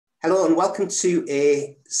Hello and welcome to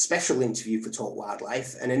a special interview for Talk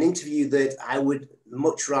Wildlife, and an interview that I would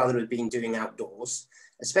much rather have been doing outdoors,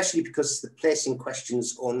 especially because the place in question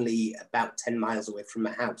is only about 10 miles away from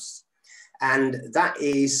my house. And that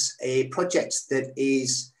is a project that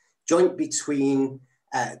is joint between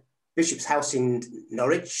Bishop's House in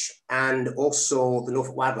Norwich and also the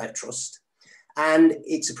Norfolk Wildlife Trust. And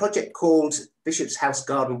it's a project called Bishop's House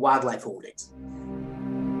Garden Wildlife Audit.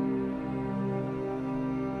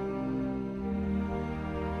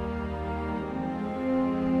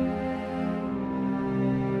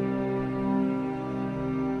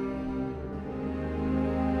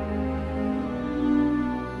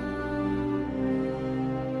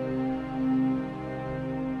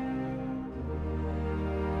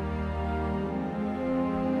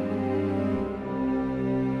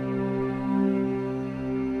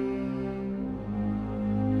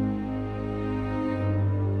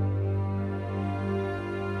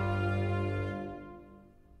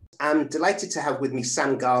 I'm delighted to have with me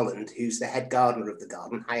Sam Garland, who's the head gardener of the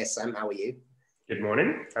garden. Hiya, Sam, how are you? Good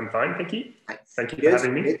morning, I'm fine, thank you. Hi. Thank you for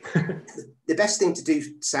having me. The best thing to do,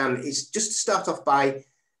 Sam, is just to start off by,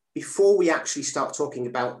 before we actually start talking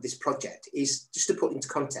about this project, is just to put into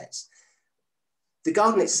context. The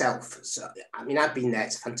garden itself, so, I mean, I've been there,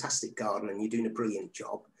 it's a fantastic garden and you're doing a brilliant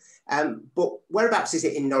job. But whereabouts is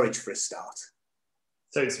it in Norwich for a start?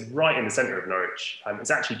 So it's right in the centre of Norwich.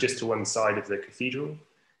 It's actually just to one side of the cathedral.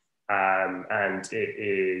 And it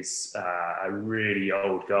is a really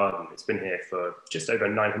old garden. It's been here for just over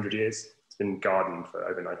 900 years. It's been gardened for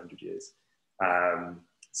over 900 years.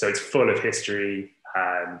 So it's full of history.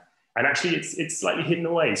 And actually it's slightly hidden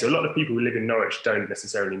away. So a lot of people who live in Norwich don't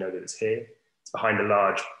necessarily know that it's here. It's behind a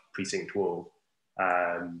large precinct wall.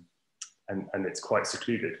 And it's quite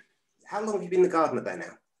secluded. How long have you been the gardener there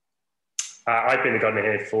now? I've been the gardener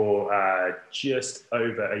here for just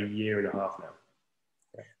over a year and a half now.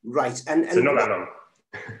 Right, and so not that long.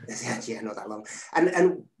 Yeah, not that long.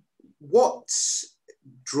 And what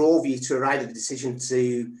drove you to arrive at the decision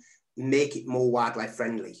to make it more wildlife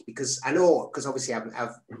friendly? Because I know, because obviously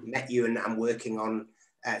I've met you and I'm working on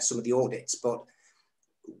some of the audits, but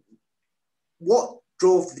what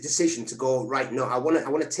drove the decision to go, right, no, I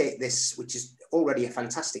want to take this, which is already a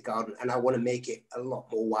fantastic garden, and I want to make it a lot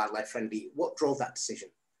more wildlife friendly? What drove that decision?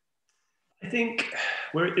 I think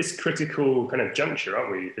we're at this critical kind of juncture,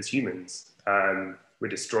 aren't we, as humans? We're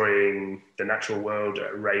destroying the natural world at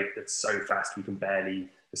a rate that's so fast the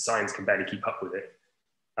science can barely keep up with it.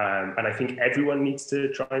 And I think everyone needs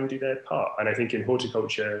to try and do their part. And I think in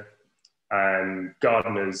horticulture,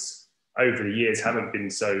 gardeners over the years haven't been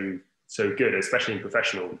so good, especially in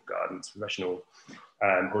professional gardens, professional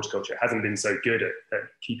horticulture hasn't been so good at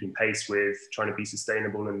keeping pace with trying to be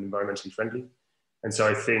sustainable and environmentally friendly. And so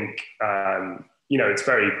I think, it's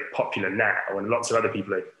very popular now, and lots of other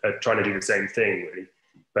people are trying to do the same thing, really.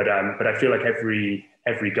 But I feel like every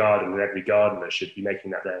garden and every gardener should be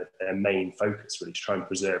making that their main focus, really, to try and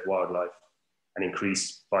preserve wildlife and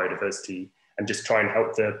increase biodiversity and just try and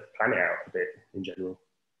help the planet out a bit in general.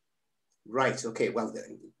 Right, okay, well,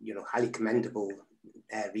 highly commendable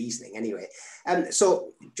reasoning anyway.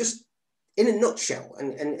 So just in a nutshell,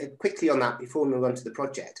 and quickly on that before we move on to the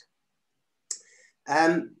project,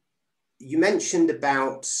 you mentioned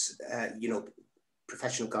about,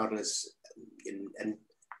 professional gardeners and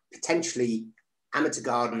potentially amateur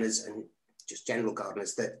gardeners and just general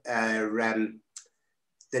gardeners that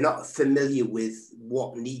they're not familiar with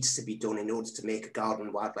what needs to be done in order to make a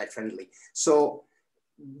garden wildlife friendly. So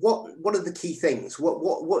what are the key things?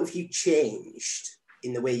 What have you changed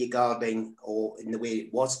in the way you're gardening, or in the way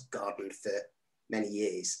it was gardened for many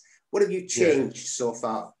years? What have you changed so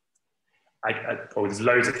far? There's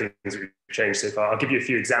loads of things that we've changed so far. I'll give you a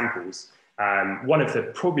few examples. One of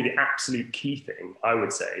probably the absolute key thing, I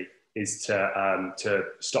would say, is to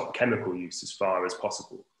stop chemical use as far as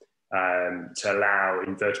possible, to allow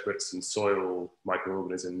invertebrates and soil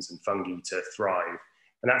microorganisms and fungi to thrive.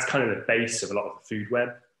 And that's kind of the base of a lot of the food web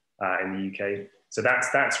in the UK. So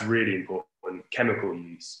that's really important, chemical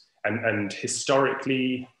use. And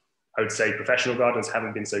historically, I would say professional gardeners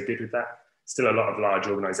haven't been so good with that. Still a lot of large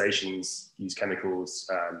organizations use chemicals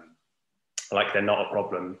like they're not a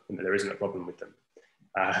problem, and there isn't a problem with them.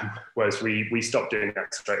 Whereas we stopped doing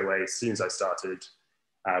that straight away. As soon as I started,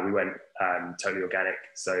 we went totally organic.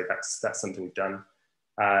 So that's something we've done.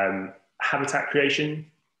 Habitat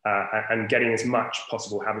creation and getting as much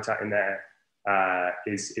possible habitat in there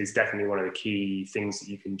is definitely one of the key things that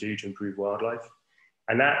you can do to improve wildlife.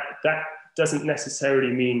 And that doesn't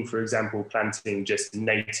necessarily mean, for example, planting just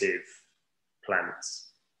native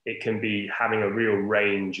plants. It can be having a real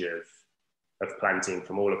range of of planting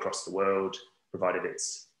from all across the world, provided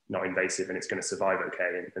it's not invasive and it's going to survive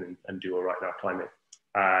okay and do all right in our climate.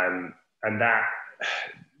 And that,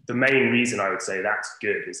 the main reason I would say that's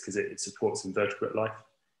good is because it supports invertebrate life.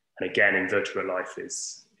 And again, invertebrate life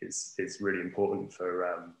is really important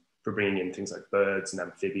for bringing in things like birds and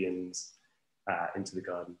amphibians into the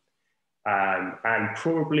garden. And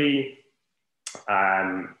probably,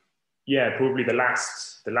 probably the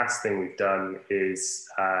last thing we've done is,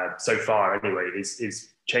 so far anyway, is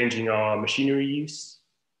changing our machinery use.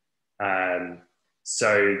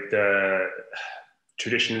 So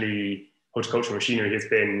traditionally, horticultural machinery has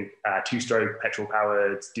been two-stroke,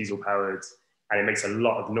 petrol-powered, diesel-powered, and it makes a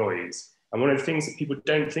lot of noise. And one of the things that people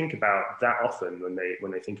don't think about that often when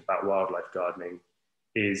they think about wildlife gardening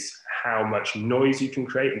is how much noise you can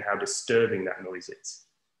create and how disturbing that noise is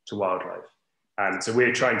to wildlife. So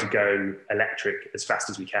we're trying to go electric as fast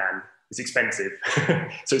as we can. It's expensive,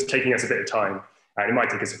 so it's taking us a bit of time. And it might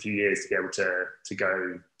take us a few years to be able to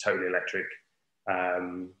go totally electric.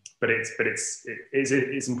 But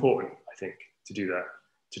it's important, I think, to do that,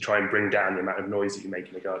 to try and bring down the amount of noise that you make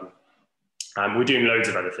in the garden. We're doing loads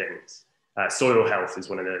of other things. Soil health is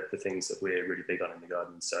one of the things that we're really big on in the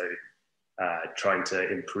garden. So trying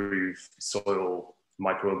to improve soil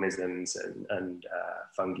microorganisms and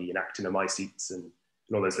fungi and actinomycetes and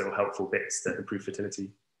all those little helpful bits that improve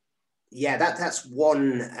fertility. Yeah, that's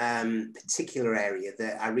one particular area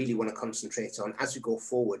that I really want to concentrate on as we go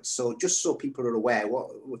forward. So just so people are aware,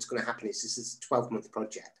 what's going to happen is this is a 12-month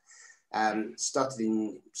project. Started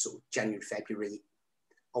in sort of January, February,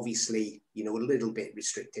 obviously, a little bit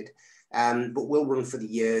restricted, but will run for the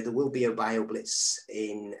year. There will be a BioBlitz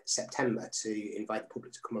in September to invite the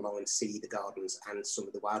public to come along and see the gardens and some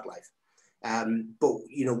of the wildlife. But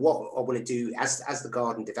what I want to do as the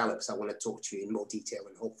garden develops, I want to talk to you in more detail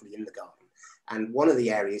and hopefully in the garden. And one of the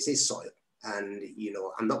areas is soil. And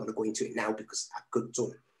I'm not going to go into it now because I could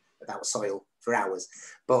talk about soil for hours.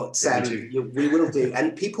 But we will do.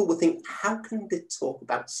 And people will think, how can they talk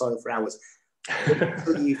about soil for hours?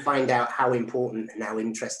 Until you find out how important and how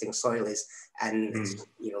interesting soil is, and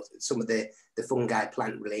some of the fungi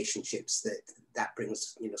plant relationships that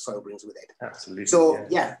brings soil brings with it. Absolutely. So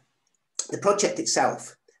yeah. The project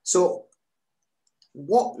itself. So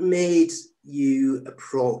what made you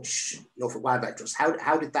approach Norfolk Wildlife Trust?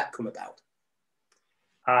 How did that come about?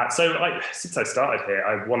 Since I started here,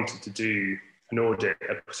 I wanted to do an audit,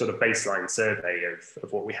 a sort of baseline survey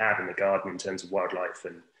of what we have in the garden in terms of wildlife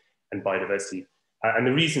and biodiversity. And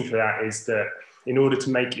the reason for that is that in order to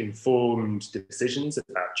make informed decisions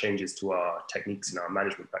about changes to our techniques and our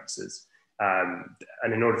management practices,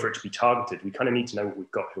 and in order for it to be targeted, we kind of need to know what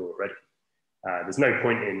we've got here already. There's no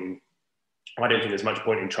point I don't think there's much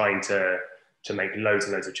point in trying to make loads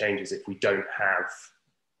and loads of changes if we don't have,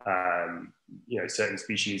 certain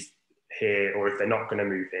species here, or if they're not going to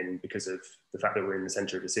move in because of the fact that we're in the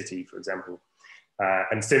center of the city, for example.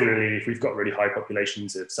 And similarly, if we've got really high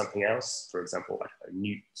populations of something else, for example, I don't know,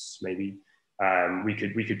 newts maybe,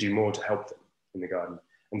 we could do more to help them in the garden.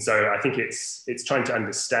 And so I think it's trying to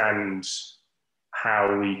understand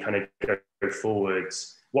how we kind of go forward,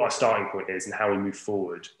 what our starting point is and how we move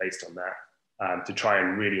forward based on that, to try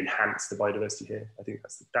and really enhance the biodiversity here. I think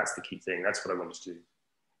that's the key thing. That's what I wanted to do.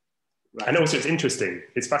 Right. And also it's interesting,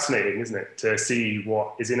 it's fascinating, isn't it, to see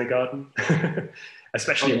what is in a garden,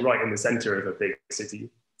 especially right in the center of a big city.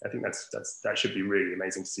 I think that should be really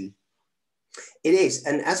amazing to see. It is.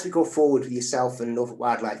 And as we go forward with yourself and Norfolk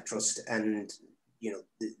Wildlife Trust and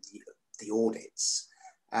the audits,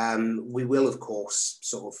 we will of course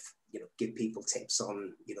sort of give people tips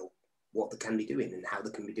on what they can be doing and how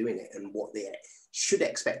they can be doing it and what they should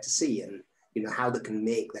expect to see, and how they can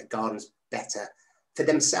make their gardens better for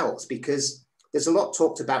themselves, because there's a lot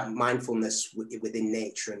talked about mindfulness within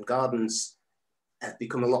nature, and gardens have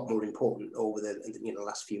become a lot more important over the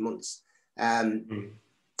last few months.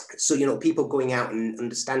 So people going out and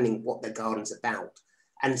understanding what their garden's about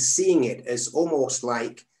and seeing it as almost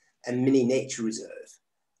like a mini nature reserve,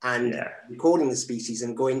 and recording the species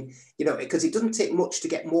and going, because it doesn't take much to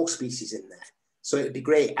get more species in there. So it'd be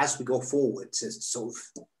great as we go forward to sort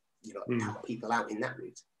of, help people out in that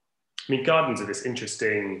route. I mean, gardens are this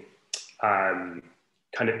interesting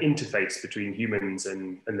kind of interface between humans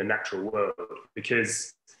and the natural world,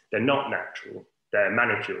 because they're not natural, they're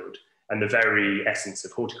manicured. And the very essence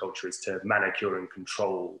of horticulture is to manicure and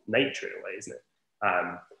control nature in a way, isn't it?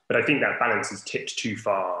 But I think that balance is tipped too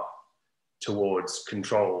far towards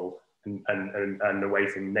control and away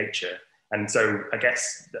from nature. And so I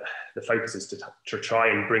guess the focus is to try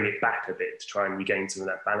and bring it back a bit, to try and regain some of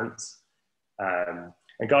that balance.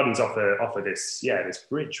 And And gardens offer this, this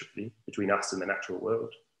bridge really between us and the natural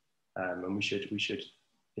world, and we should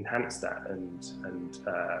enhance that and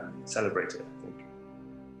celebrate it, I think.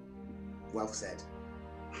 Well said.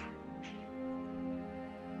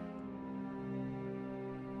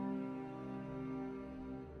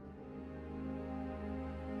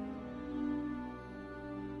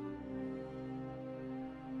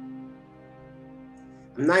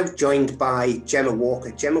 I'm now joined by Gemma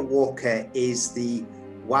Walker. Gemma Walker is the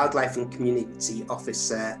Wildlife and Community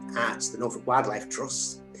Officer at the Norfolk Wildlife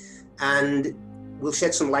Trust, and we'll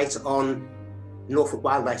shed some light on Norfolk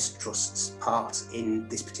Wildlife Trust's part in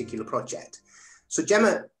this particular project. So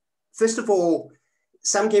Gemma, first of all,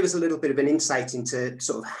 Sam gave us a little bit of an insight into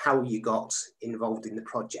sort of how you got involved in the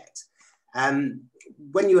project.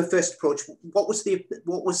 When you were first approached, what was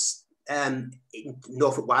in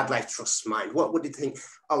Norfolk Wildlife Trust's mind? What did you think?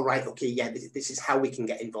 Oh, right, okay, yeah, this is how we can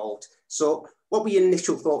get involved. So what were your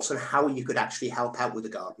initial thoughts on how you could actually help out with the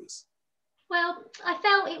gardens? Well, I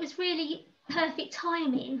felt it was really perfect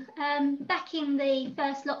timing. Back in the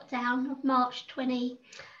first lockdown of March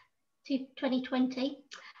 2020,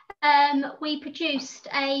 we produced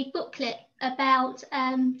a booklet about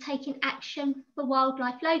taking action for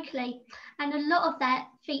wildlife locally, and a lot of that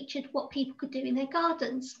featured what people could do in their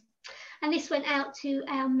gardens. And this went out to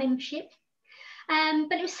our membership.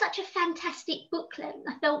 But it was such a fantastic booklet,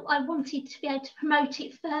 I felt I wanted to be able to promote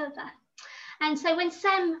it further. And so when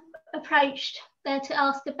Sam approached to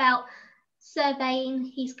ask about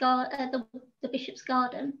surveying his the Bishop's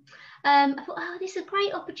garden, I thought, oh, this is a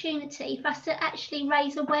great opportunity for us to actually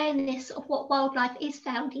raise awareness of what wildlife is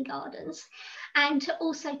found in gardens, and to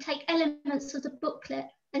also take elements of the booklet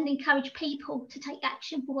and encourage people to take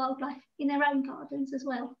action for wildlife in their own gardens as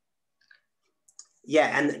well.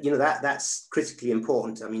 Yeah, and that's critically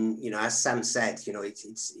important. I mean, as Sam said,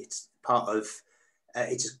 it's part of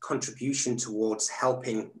it's a contribution towards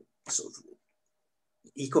helping sort of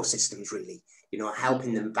ecosystems, really.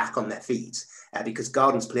 Helping them back on their feet, because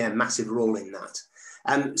gardens play a massive role in that.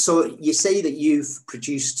 So you say that you've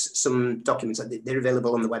produced some documents. They're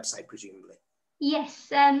available on the website, presumably.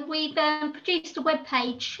 Yes, we've produced a web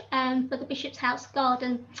page for the Bishop's House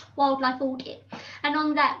Garden Wildlife Audit, and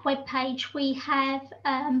on that web page we have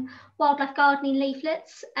wildlife gardening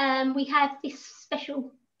leaflets. We have this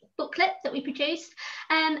special booklet that we produced,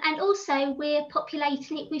 and also we're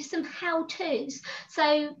populating it with some how-tos.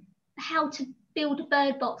 So how to build a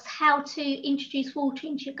bird box, how to introduce water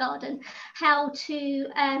into your garden, how to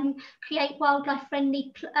create wildlife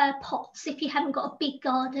friendly pots if you haven't got a big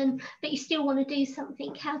garden but you still want to do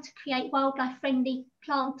something, how to create wildlife friendly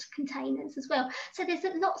plant containers as well. So there's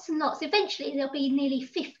lots and lots. Eventually there'll be nearly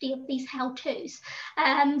 50 of these how-tos.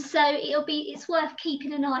 So it's worth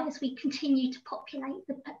keeping an eye as we continue to populate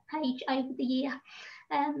the page over the year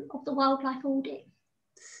of the wildlife audit.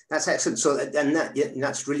 That's excellent. So, and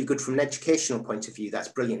that's really good from an educational point of view. That's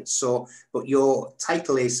brilliant. So, but your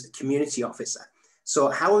title is Community Officer. So,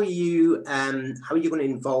 how are you going to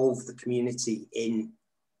involve the community in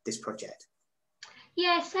this project?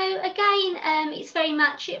 Yeah. So again, it's very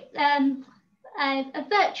much a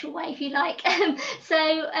virtual way, if you like.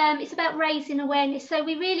 It's about raising awareness. So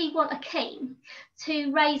we really want a keen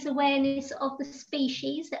to raise awareness of the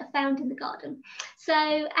species that are found in the garden.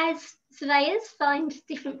 So as surveyors find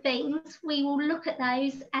different things, we will look at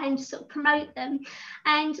those and sort of promote them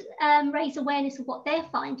and raise awareness of what they're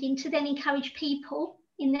finding, to then encourage people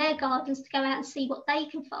in their gardens to go out and see what they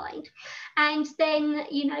can find. And then,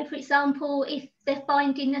 for example, if they're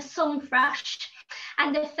finding a song thrush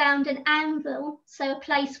and they've found an anvil, so a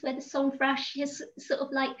place where the song thrush is sort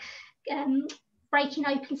of like breaking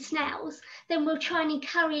open snouts, then we'll try and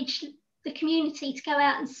encourage the community to go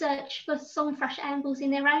out and search for song thrush anvils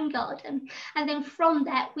in their own garden. And then from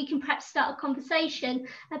that, we can perhaps start a conversation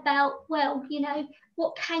about, well,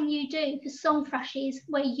 what can you do for song thrushes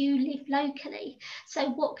where you live locally?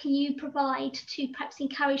 So what can you provide to perhaps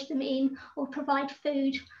encourage them in, or provide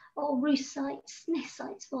food or roost sites, nest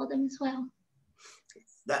sites for them as well?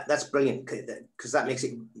 That's brilliant, because that makes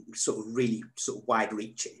it sort of really sort of wide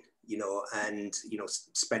reaching, and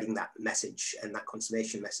spreading that message and that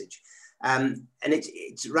conservation message. And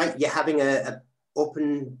it's right, you're having a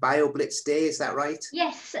open BioBlitz day, is that right?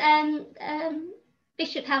 Yes,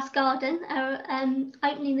 Bishop House Garden are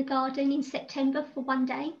opening the garden in September for one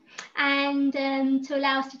day, and to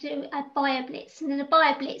allow us to do a buyer blitz. And then a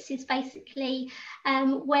buyer blitz is basically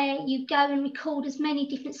where you go and record as many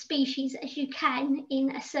different species as you can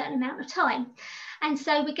in a certain amount of time. And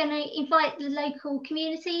so we're going to invite the local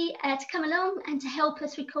community to come along and to help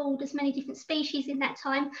us record as many different species in that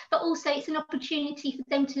time. But also it's an opportunity for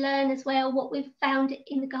them to learn as well what we've found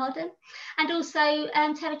in the garden, and also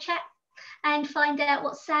to have a chat and find out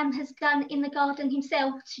what Sam has done in the garden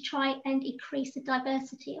himself to try and increase the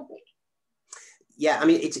diversity of it. Yeah, I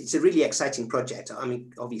mean, it's a really exciting project. I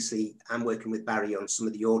mean, obviously I'm working with Barry on some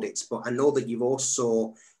of the audits, but I know that you're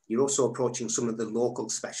also approaching some of the local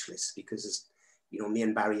specialists, because as you know, me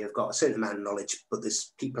and Barry have got a certain amount of knowledge, but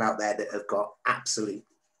there's people out there that have got absolute,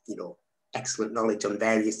 you know, excellent knowledge on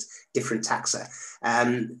various different taxa.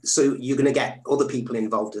 So you're going to get other people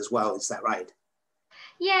involved as well, is that right?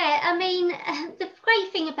 Yeah, I mean, the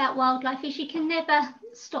great thing about wildlife is you can never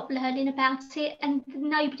stop learning about it, and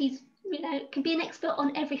nobody's, you know, can be an expert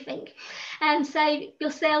on everything. And so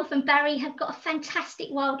yourself and Barry have got a fantastic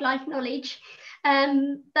wildlife knowledge.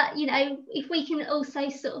 But, you know, if we can also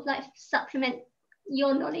sort of like supplement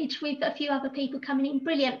your knowledge with a few other people coming in,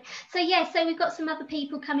 brilliant. So yeah, so we've got some other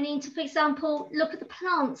people coming in to, for example, look at the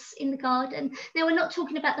plants in the garden. Now, we're not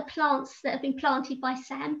talking about the plants that have been planted by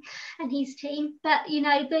Sam and his team, but you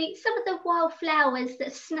know, some of the wild flowers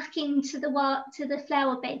that snuck into the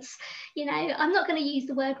flower beds. You know, I'm not going to use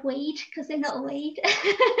the word weed because they're not a weed,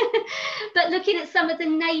 but looking at some of the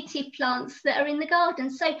native plants that are in the garden.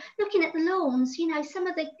 So looking at the lawns, you know, some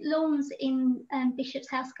of the lawns in Bishop's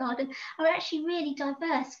House Garden are actually really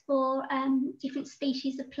diverse for different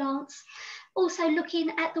species of plants. Also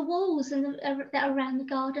looking at the walls that are around the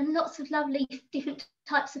garden, lots of lovely different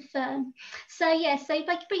types of fern. So yeah, so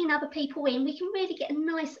by bringing other people in, we can really get a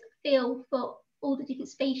nice feel for all the different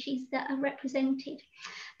species that are represented.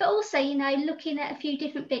 But also, you know, looking at a few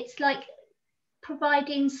different bits, like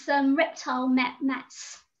providing some reptile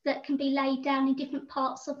mats that can be laid down in different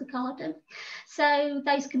parts of the garden. So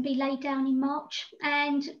those can be laid down in March,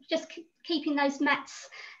 and just keeping those mats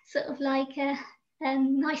sort of like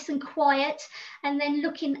nice and quiet, and then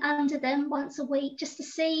looking under them once a week just to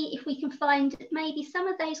see if we can find maybe some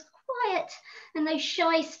of those quiet and those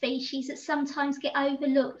shy species that sometimes get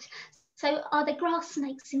overlooked. So are there grass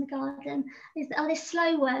snakes in the garden? Are there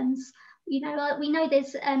slow worms? You know, we know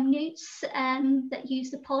there's newts that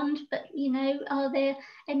use the pond, but you know, are there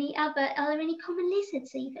any common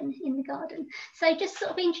lizards even in the garden? So just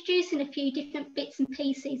sort of introducing a few different bits and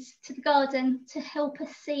pieces to the garden to help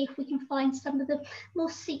us see if we can find some of the more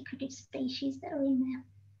secretive species that are in there.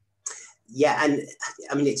 Yeah, and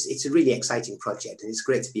I mean, it's a really exciting project, and it's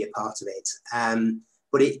great to be a part of it.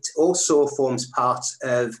 But it also forms part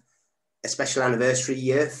of a special anniversary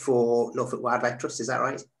year for Norfolk Wildlife Trust, is that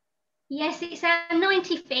right? Yes, it's our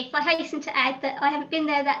 95th. I hasten to add that I haven't been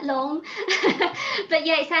there that long, but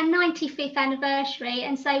yeah, it's our 95th anniversary,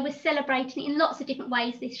 and so we're celebrating it in lots of different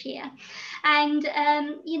ways this year. And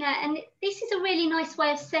you know, and this is a really nice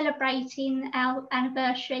way of celebrating our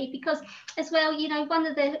anniversary, because as well, you know, one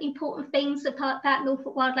of the important things about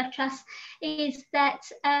Norfolk Wildlife Trust is that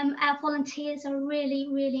our volunteers are a really,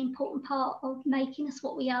 really important part of making us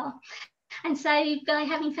what we are. And so by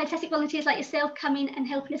having fantastic volunteers like yourself coming and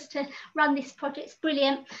helping us to run this project, it's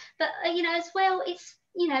brilliant. But, you know, as well, it's,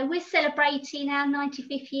 you know, we're celebrating our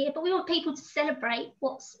 95th year, but we want people to celebrate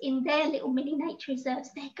what's in their little mini nature reserves,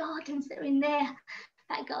 their gardens that are in their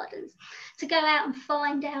back gardens, to go out and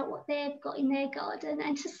find out what they've got in their garden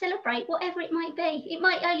and to celebrate whatever it might be. It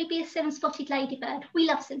might only be a 7-spotted ladybird. We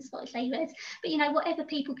love 7-spotted ladybirds, but you know, whatever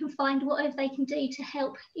people can find, whatever they can do to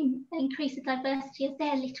help increase the diversity of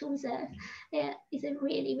their little reserve, is a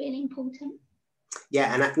really, really important.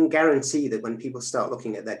 Yeah, and I can guarantee that when people start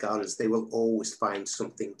looking at their gardens, they will always find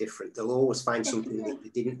something different. They'll always find something that they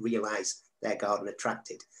didn't realise their garden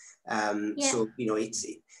attracted. So, you know, it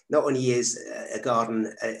not only is a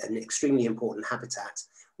garden an extremely important habitat,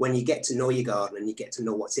 when you get to know your garden and you get to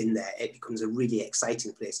know what's in there, it becomes a really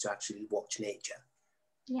exciting place to actually watch nature.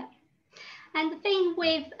 Yeah. And the thing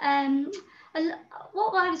with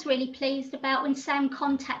what I was really pleased about when Sam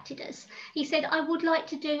contacted us, he said, I would like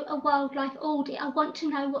to do a wildlife audit. I want to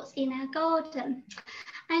know what's in our garden.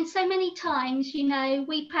 And so many times, you know,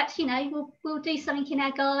 we perhaps, you know, we'll do something in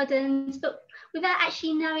our gardens, but without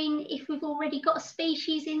actually knowing if we've already got a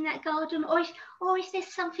species in that garden, or if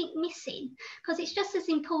there's something missing, because it's just as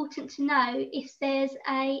important to know if there's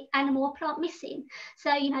a animal or plant missing.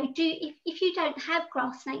 So, you know, if you don't have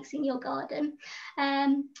grass snakes in your garden,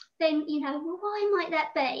 then, you know, well, why might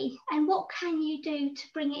that be? And what can you do to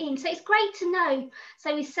bring it in? So it's great to know.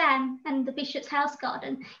 So with Sam and the Bishop's House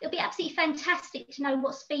Garden, it'll be absolutely fantastic to know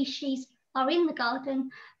what species are in the garden,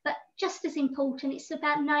 but just as important, it's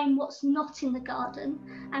about knowing what's not in the garden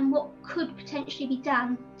and what could potentially be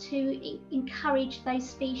done to encourage those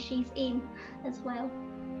species in as well.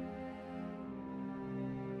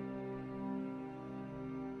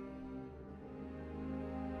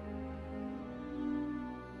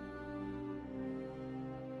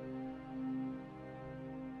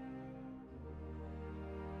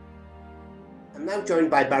 I'm now joined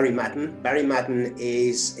by Barry Madden. Barry Madden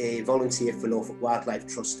is a volunteer for Norfolk Wildlife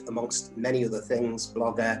Trust, amongst many other things,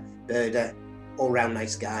 blogger, birder, all-round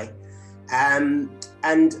nice guy. And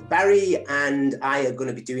Barry and I are going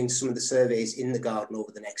to be doing some of the surveys in the garden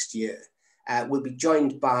over the next year. We'll be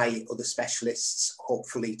joined by other specialists,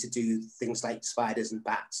 hopefully, to do things like spiders and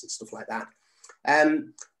bats and stuff like that.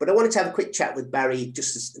 But I wanted to have a quick chat with Barry,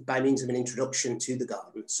 just by means of an introduction to the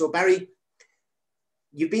garden. So Barry,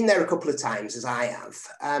 you've been there a couple of times, as I have.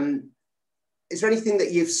 Is there anything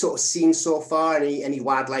that you've sort of seen so far, any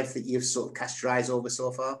wildlife that you've sort of cast your eyes over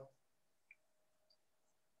so far?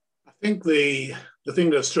 I think the thing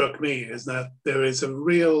that struck me is that there is a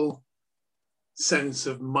real sense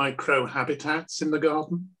of micro habitats in the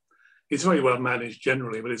garden. It's very well managed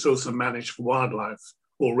generally, but it's also managed for wildlife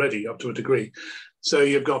already up to a degree. So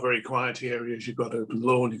you've got very quiet areas, you've got open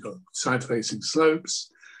lawn, you've got side-facing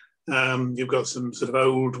slopes. You've got some sort of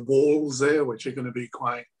old walls there, which are going to be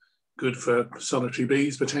quite good for solitary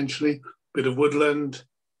bees, potentially. Bit of woodland,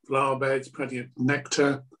 flower beds, plenty of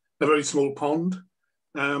nectar, a very small pond,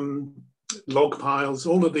 log piles,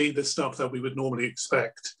 all of the stuff that we would normally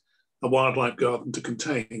expect a wildlife garden to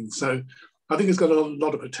contain. So I think it's got a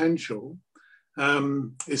lot of potential.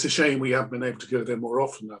 It's a shame we haven't been able to go there more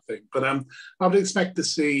often, I think. But I would expect to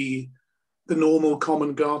see the normal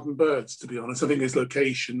common garden birds, to be honest. I think its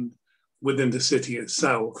location within the city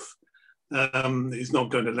itself is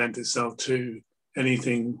not going to lend itself to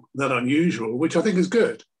anything that unusual, which I think is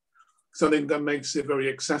good. So I think that makes it very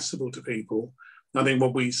accessible to people. I think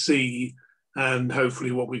what we see and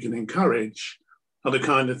hopefully what we can encourage are the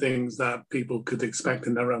kind of things that people could expect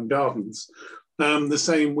in their own gardens. The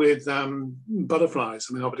same with butterflies.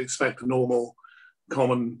 I mean, I would expect the normal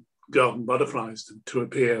common garden butterflies to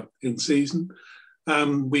appear in season.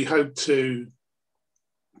 We hope to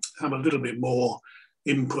have a little bit more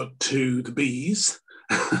input to the bees.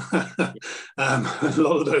 A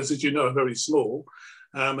lot of those, as you know, are very small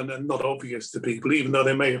and are not obvious to people, even though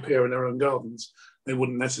they may appear in their own gardens. They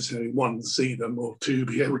wouldn't necessarily, one, see them, or two,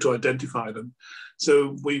 be able to identify them.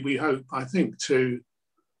 So we hope, I think, to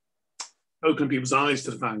open people's eyes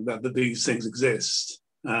to the fact that these things exist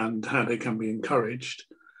and how they can be encouraged.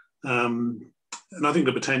 And I think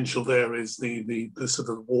the potential there is the sort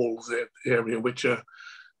of walls area, which are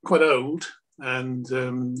quite old, and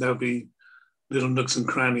there'll be little nooks and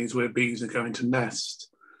crannies where bees are going to nest.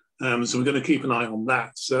 So we're going to keep an eye on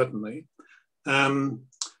that, certainly. And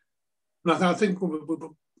I think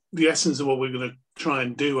the essence of what we're going to try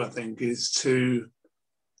and do, I think, is to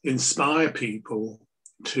inspire people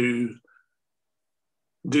to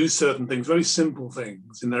do certain things, very simple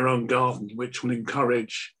things in their own garden, which will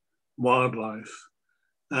encourage wildlife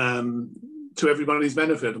to everybody's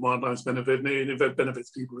benefit, wildlife's benefit, and it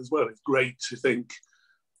benefits people as well. It's great to think,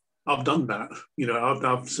 I've done that, you know,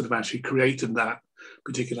 I've sort of actually created that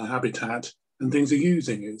particular habitat and things are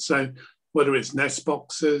using it. So whether it's nest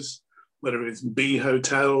boxes, whether it's bee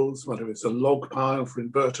hotels, whether it's a log pile for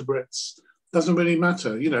invertebrates, doesn't really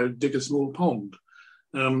matter, you know, dig a small pond.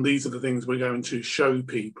 These are the things we're going to show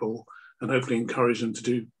people and hopefully encourage them to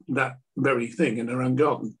do that very thing in their own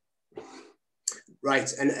garden.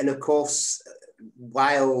 Right, and of course,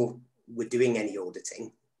 while we're doing any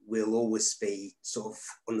auditing, we'll always be sort of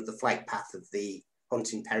under the flight path of the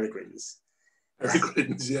hunting peregrines.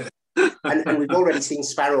 Peregrines, yeah. and we've already seen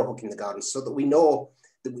sparrowhawk in the garden, so that we know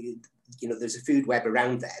that there's a food web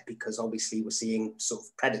around there, because obviously we're seeing sort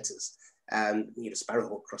of predators.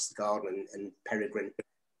 Sparrowhawk across the garden and peregrine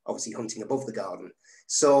obviously hunting above the garden.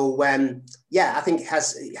 So yeah, I think it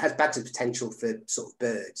has bags of potential for sort of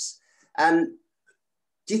birds.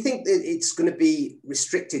 Do you think that it's going to be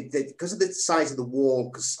restricted because of the size of the wall?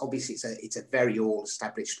 Because obviously it's a very old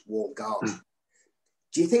established walled garden.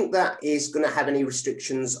 Do you think that is going to have any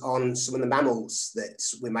restrictions on some of the mammals that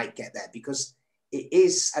we might get there? Because it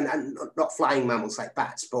is, and not flying mammals like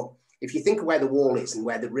bats, but if you think of where the wall is and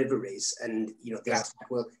where the river is and, you know, the outside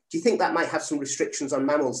world, do you think that might have some restrictions on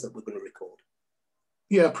mammals that we're going to record?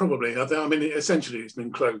 Yeah, probably. I mean, essentially it's an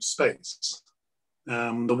enclosed space.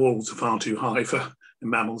 The walls are far too high for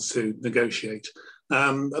mammals to negotiate.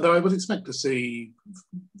 Although I would expect to see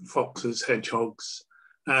foxes, hedgehogs,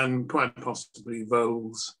 and quite possibly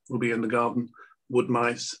voles will be in the garden, wood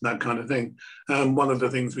mice, that kind of thing. One of the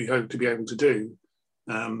things we hope to be able to do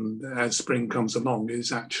as spring comes along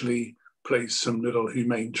is actually place some little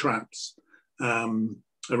humane traps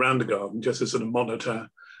around the garden, just to sort of monitor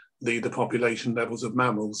the population levels of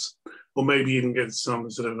mammals, or maybe even get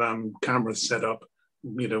some sort of cameras set up,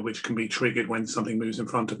 you know, which can be triggered when something moves in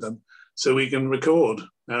front of them, so we can record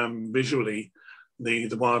visually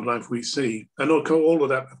the wildlife we see. And all of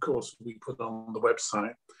that, of course, we put on the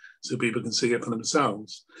website so people can see it for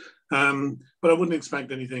themselves. But I wouldn't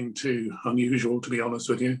expect anything too unusual, to be honest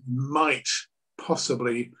with you. Might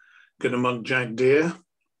possibly get a muntjac deer,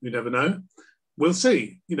 you never know. We'll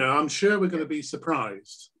see. You know, I'm sure we're going to be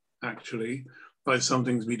surprised, actually, by some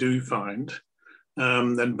things we do find.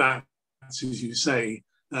 And bats, as you say,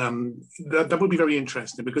 that would be very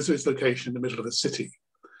interesting because of its location in the middle of a city.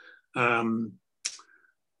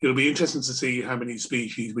 It'll be interesting to see how many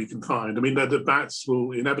species we can find. I mean, the bats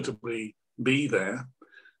will inevitably be there.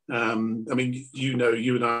 I mean, you know,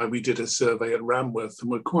 you and I, we did a survey at Ramworth and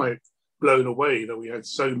we're quite blown away that we had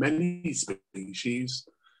so many species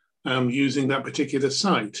using that particular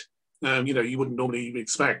site. You know, you wouldn't normally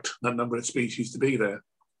expect that number of species to be there.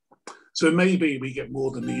 So maybe we get more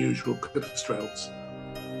than the usual pipistrelles.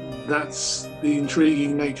 That's the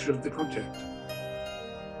intriguing nature of the project.